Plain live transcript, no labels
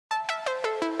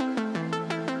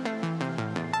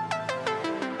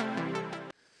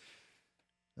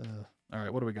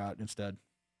right, what do we got instead?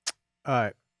 All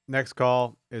right. Next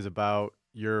call is about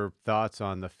your thoughts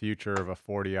on the future of a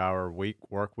 40-hour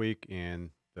work week and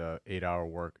the 8-hour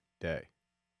work day.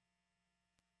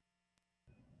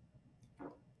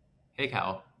 Hey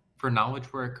Cal, for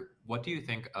knowledge work, what do you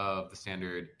think of the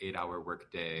standard 8-hour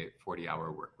workday,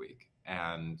 40-hour work week?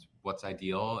 And what's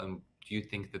ideal? And do you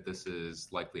think that this is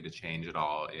likely to change at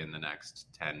all in the next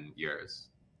 10 years?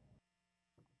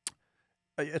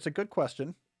 It's a good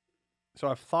question. So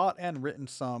I've thought and written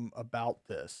some about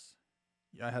this.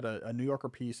 I had a New Yorker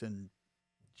piece in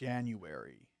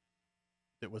January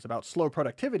that was about slow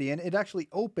productivity, and it actually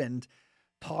opened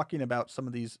talking about some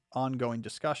of these ongoing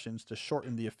discussions to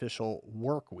shorten the official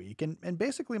work week. And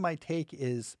basically, my take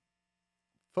is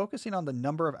focusing on the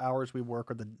number of hours we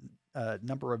work or the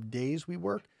number of days we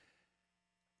work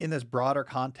in this broader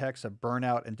context of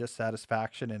burnout and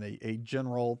dissatisfaction and a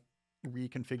general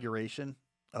reconfiguration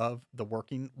of the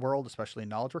working world, especially in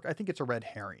knowledge work. I think it's a red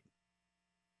herring.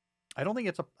 I don't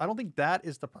think that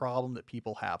is the problem that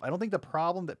people have. I don't think the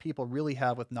problem that people really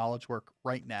have with knowledge work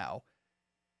right now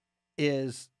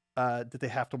is that they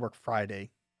have to work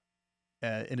Friday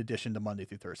in addition to Monday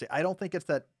through Thursday. I don't think it's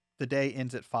that the day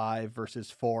ends at 5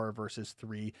 versus 4 versus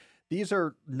 3. These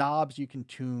are knobs you can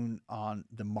tune on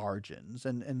the margins.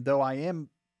 And though I am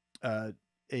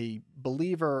a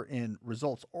believer in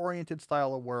results oriented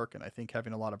style of work, and I think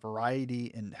having a lot of variety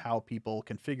in how people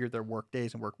configure their work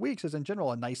days and work weeks is in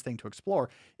general a nice thing to explore,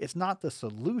 it's not the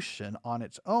solution on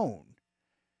its own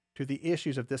to the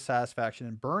issues of dissatisfaction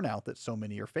and burnout that so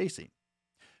many are facing.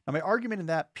 Now, my argument in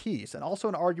that piece, and also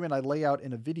an argument I lay out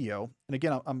in a video, and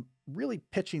again, I'm really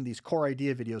pitching these core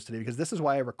idea videos today because this is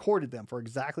why I recorded them, for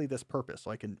exactly this purpose,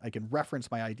 so I can reference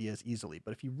my ideas easily.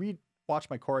 But if you watch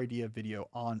my core idea video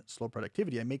on slow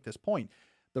productivity, I make this point.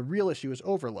 The real issue is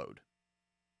overload.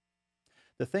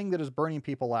 The thing that is burning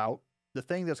people out, the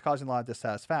thing that's causing a lot of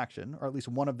dissatisfaction, or at least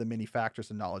one of the many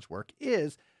factors in knowledge work,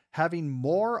 is having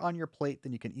more on your plate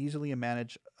than you can easily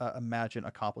imagine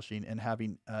accomplishing, and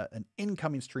having an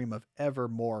incoming stream of ever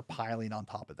more piling on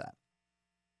top of that.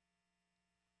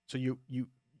 So you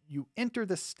enter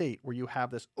this state where you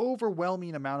have this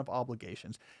overwhelming amount of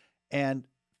obligations, and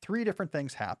three different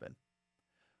things happen.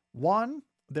 One,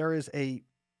 there is a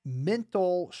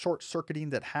mental short circuiting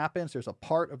that happens. There's a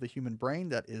part of the human brain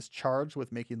that is charged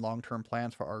with making long-term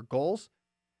plans for our goals.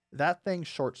 That thing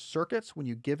short circuits when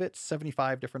you give it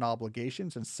 75 different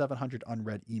obligations and 700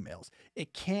 unread emails.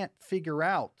 It can't figure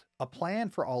out a plan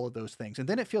for all of those things. And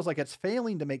then it feels like it's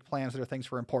failing to make plans that are things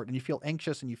for important. And you feel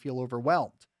anxious and you feel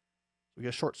overwhelmed. So we get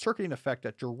a short circuiting effect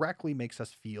that directly makes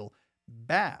us feel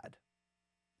bad.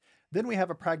 Then we have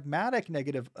a pragmatic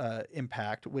negative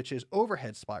impact, which is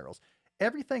overhead spirals.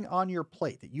 Everything on your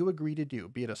plate that you agree to do,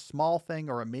 be it a small thing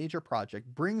or a major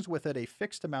project, brings with it a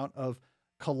fixed amount of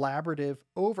collaborative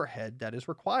overhead that is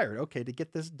required. Okay, to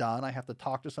get this done, I have to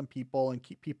talk to some people and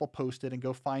keep people posted and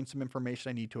go find some information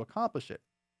I need to accomplish it.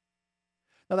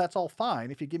 Now, that's all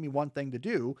fine. If you give me one thing to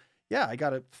do, yeah, I got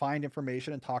to find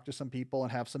information and talk to some people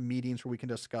and have some meetings where we can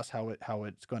discuss how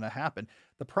it's going to happen.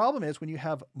 The problem is when you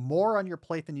have more on your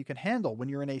plate than you can handle, when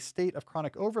you're in a state of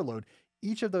chronic overload,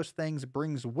 each of those things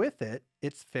brings with it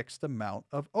its fixed amount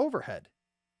of overhead.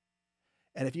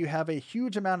 And if you have a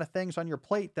huge amount of things on your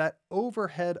plate, that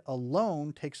overhead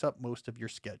alone takes up most of your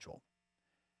schedule.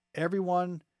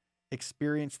 Everyone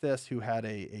experienced this who had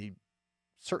a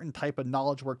certain type of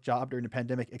knowledge work job during the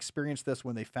pandemic, experienced this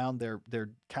when they found their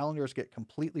calendars get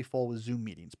completely full with Zoom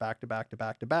meetings back to back to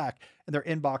back to back, and their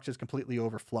inbox is completely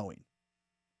overflowing.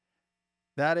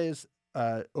 That is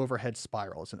overhead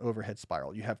spiral. It's an overhead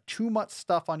spiral. You have too much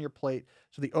stuff on your plate,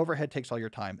 so the overhead takes all your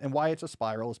time. And why it's a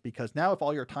spiral is because now if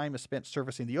all your time is spent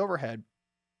servicing the overhead,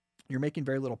 you're making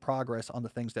very little progress on the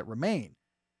things that remain.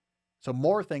 So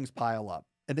more things pile up.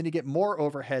 And then you get more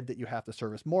overhead that you have to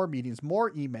service, more meetings,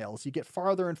 more emails. You get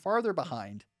farther and farther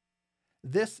behind.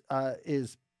 This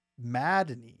is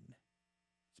maddening.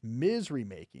 It's misery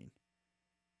making.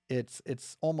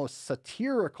 It's almost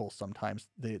satirical sometimes,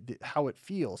 the how it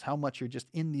feels, how much you're just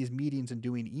in these meetings and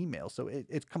doing emails. So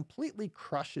it completely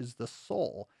crushes the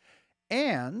soul.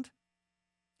 And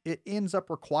it ends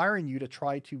up requiring you to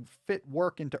try to fit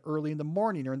work into early in the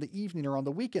morning or in the evening or on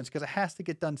the weekends because it has to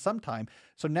get done sometime.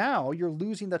 So now you're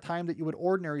losing the time that you would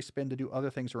ordinarily spend to do other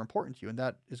things that are important to you. And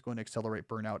that is going to accelerate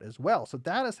burnout as well. So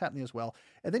that is happening as well.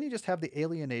 And then you just have the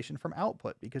alienation from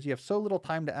output because you have so little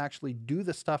time to actually do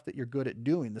the stuff that you're good at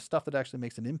doing, the stuff that actually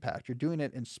makes an impact. You're doing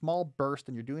it in small bursts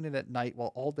and you're doing it at night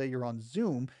while all day you're on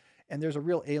Zoom. And there's a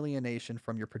real alienation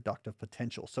from your productive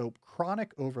potential. So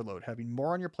chronic overload, having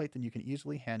more on your plate than you can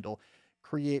easily handle,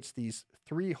 creates these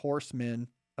three horsemen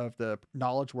of the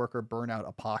knowledge worker burnout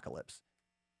apocalypse.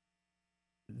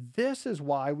 This is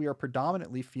why we are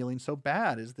predominantly feeling so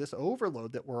bad, is this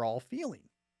overload that we're all feeling.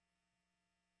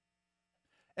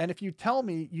 And if you tell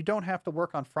me you don't have to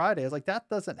work on Fridays, like that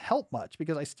doesn't help much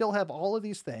because I still have all of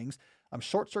these things. I'm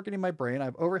short circuiting my brain. I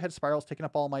have overhead spirals taking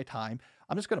up all my time.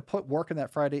 I'm just going to put work in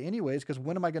that Friday anyways, because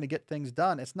when am I going to get things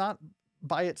done? It's not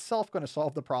by itself going to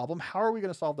solve the problem. How are we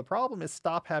going to solve the problem is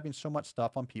stop having so much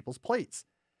stuff on people's plates.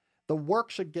 The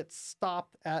work should get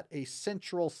stopped at a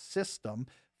central system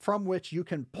from which you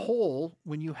can pull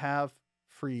when you have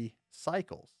free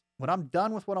cycles. When I'm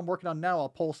done with what I'm working on now, I'll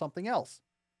pull something else.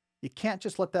 You can't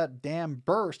just let that dam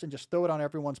burst and just throw it on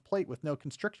everyone's plate with no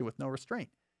constriction, with no restraint.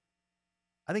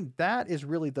 I think that is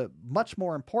really the much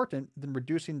more important than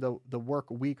reducing the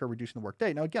work week or reducing the work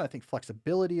day. Now, again, I think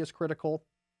flexibility is critical.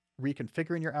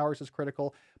 Reconfiguring your hours is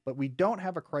critical, but we don't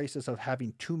have a crisis of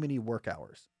having too many work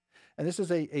hours. And this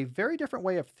is a very different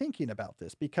way of thinking about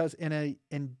this, because in an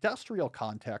industrial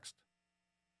context,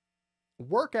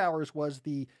 work hours was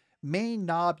the main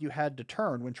knob you had to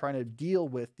turn when trying to deal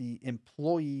with the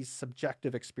employee's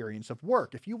subjective experience of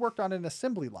work. If you worked on an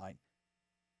assembly line,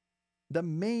 the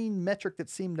main metric that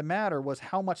seemed to matter was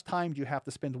how much time do you have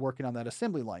to spend working on that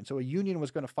assembly line. So a union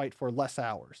was going to fight for less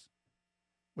hours,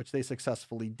 which they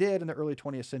successfully did in the early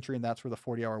 20th century, and that's where the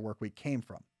 40-hour work week came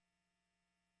from.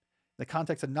 In the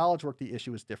context of knowledge work, the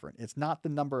issue is different. It's not the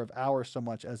number of hours so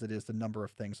much as it is the number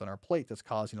of things on our plate that's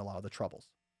causing a lot of the troubles.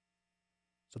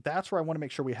 So that's where I want to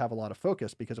make sure we have a lot of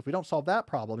focus, because if we don't solve that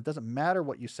problem, it doesn't matter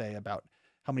what you say about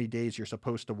how many days you're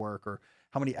supposed to work or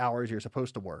how many hours you're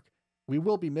supposed to work. We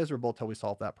will be miserable till we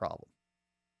solve that problem.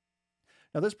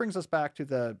 Now, this brings us back to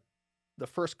the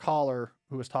first caller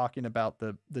who was talking about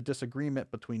the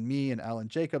disagreement between me and Alan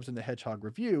Jacobs in the Hedgehog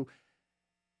Review.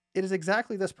 It is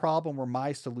exactly this problem where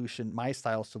my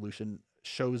style solution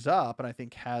shows up and I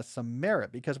think has some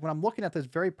merit, because when I'm looking at this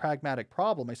very pragmatic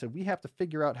problem, I said we have to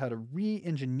figure out how to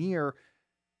re-engineer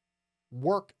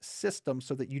work systems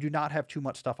so that you do not have too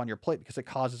much stuff on your plate, because it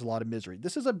causes a lot of misery.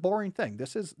 This is a boring thing.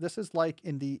 This is like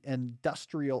in the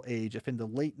industrial age, if in the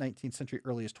late 19th century,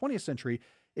 earliest 20th century,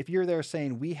 if you're there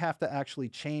saying we have to actually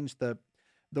change the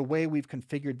way we've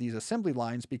configured these assembly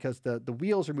lines because the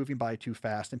wheels are moving by too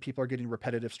fast and people are getting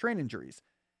repetitive strain injuries.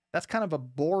 That's kind of a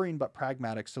boring but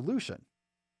pragmatic solution.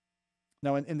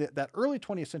 Now, in that early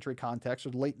 20th century context, or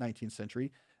the late 19th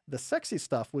century, the sexy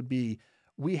stuff would be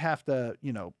we have to,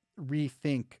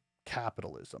 rethink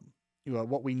capitalism.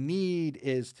 What we need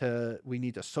is we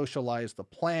need to socialize the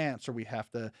plants, or we have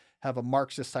to have a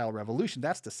Marxist style revolution.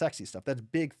 That's the sexy stuff. That's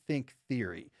big think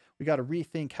theory. We got to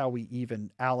rethink how we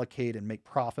even allocate and make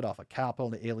profit off of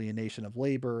capital and the alienation of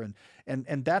labor.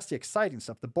 And that's the exciting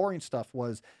stuff. The boring stuff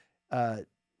was,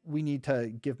 we need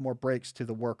to give more brakes to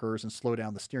the workers and slow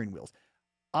down the steering wheels.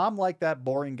 I'm like that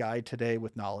boring guy today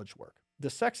with knowledge work. The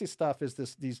sexy stuff is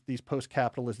these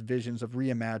post-capitalist visions of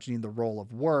reimagining the role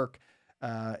of work,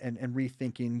 and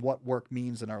rethinking what work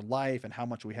means in our life and how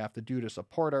much we have to do to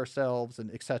support ourselves,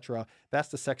 and etc. That's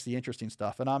the sexy, interesting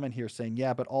stuff. And I'm in here saying,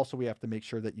 yeah, but also we have to make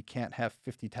sure that you can't have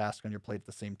 50 tasks on your plate at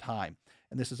the same time.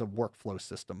 And this is a workflow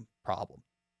system problem.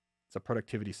 It's a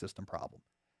productivity system problem.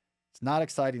 It's not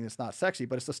exciting. It's not sexy,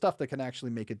 but it's the stuff that can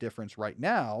actually make a difference right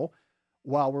now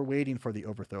while we're waiting for the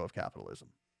overthrow of capitalism.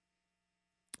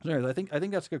 So anyways, I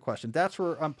think that's a good question. That's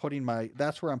where I'm putting my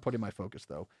focus,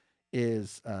 though,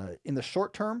 is in the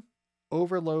short term,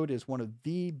 overload is one of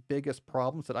the biggest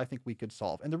problems that I think we could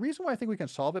solve. And the reason why I think we can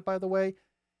solve it, by the way,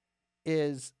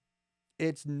 is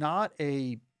it's not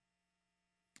the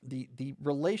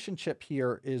relationship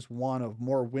here is one of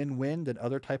more win-win than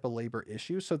other type of labor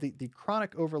issues. So the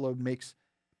chronic overload makes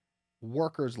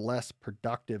workers less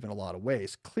productive in a lot of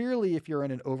ways. Clearly, if you're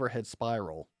in an overhead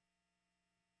spiral,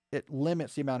 it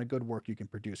limits the amount of good work you can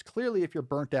produce. Clearly, if you're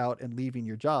burnt out and leaving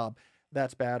your job,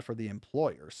 that's bad for the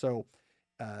employer. So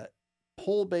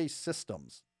pull-based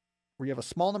systems where you have a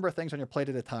small number of things on your plate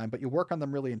at a time, but you work on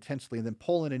them really intensely and then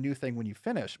pull in a new thing when you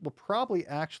finish, will probably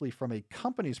actually, from a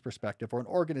company's perspective or an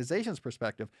organization's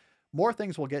perspective, more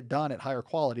things will get done at higher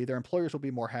quality. Their employers will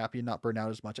be more happy and not burn out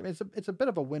as much. I mean, it's a bit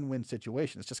of a win-win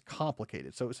situation. It's just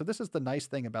complicated. So this is the nice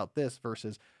thing about this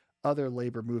versus other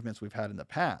labor movements we've had in the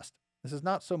past. This is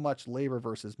not so much labor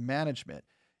versus management.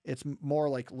 It's more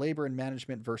like labor and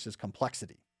management versus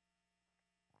complexity.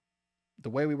 The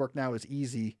way we work now is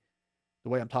easy. The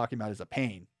way I'm talking about is a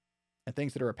pain. And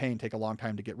things that are a pain take a long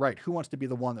time to get right. Who wants to be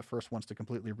the one that first wants to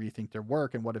completely rethink their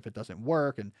work? And what if it doesn't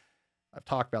work? And I've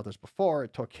talked about this before.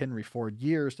 It took Henry Ford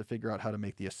years to figure out how to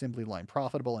make the assembly line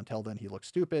profitable. Until then, he looked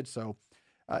stupid. So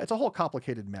It's a whole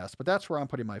complicated mess, but that's where I'm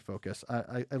putting my focus.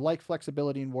 I like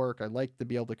flexibility in work. I like to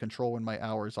be able to control when my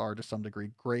hours are to some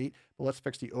degree. Great, but let's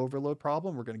fix the overload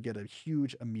problem. We're going to get a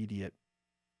huge immediate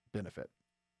benefit.